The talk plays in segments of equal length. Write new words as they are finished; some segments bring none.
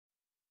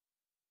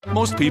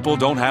Most people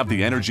don't have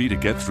the energy to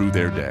get through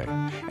their day.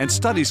 And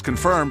studies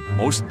confirm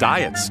most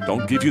diets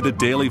don't give you the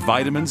daily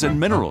vitamins and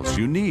minerals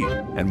you need.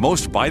 And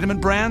most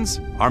vitamin brands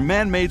are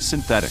man-made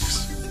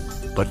synthetics.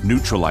 But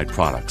Nutrilite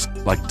products,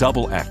 like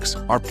Double X,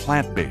 are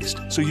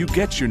plant-based, so you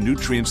get your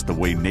nutrients the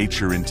way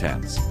nature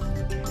intends.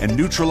 And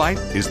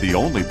Nutrilite is the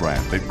only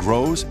brand that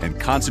grows and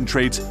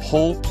concentrates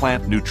whole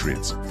plant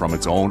nutrients from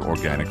its own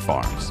organic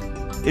farms.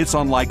 It's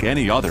unlike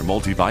any other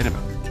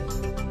multivitamin.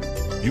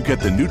 You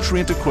get the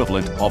nutrient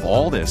equivalent of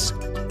all this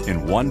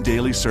in one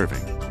daily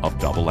serving of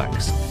Double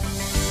X.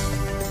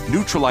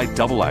 Nutrilite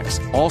Double X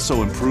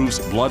also improves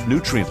blood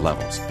nutrient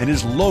levels and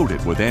is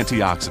loaded with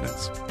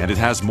antioxidants. And it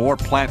has more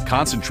plant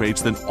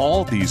concentrates than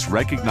all these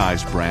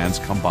recognized brands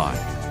combined.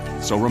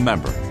 So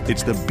remember,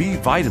 it's the B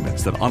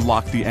vitamins that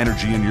unlock the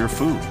energy in your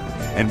food.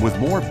 And with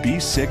more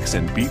B6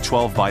 and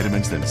B12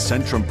 vitamins than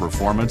Centrum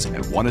Performance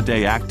and One A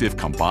Day Active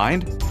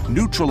combined,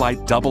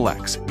 Nutrilite Double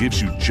X gives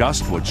you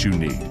just what you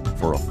need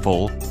for a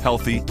full,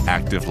 healthy,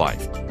 active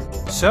life.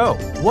 So,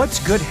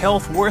 what's good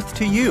health worth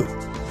to you?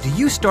 Do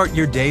you start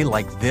your day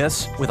like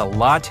this, with a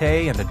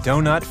latte and a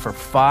donut for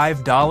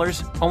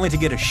 $5, only to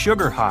get a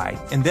sugar high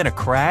and then a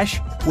crash?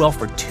 Well,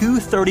 for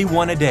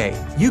 $2.31 a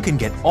day, you can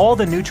get all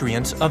the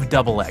nutrients of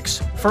Double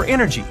X for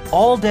energy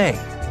all day,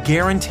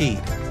 guaranteed.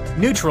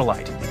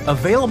 Nutrilite,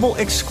 available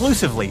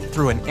exclusively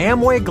through an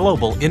Amway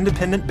Global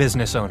independent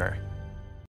business owner.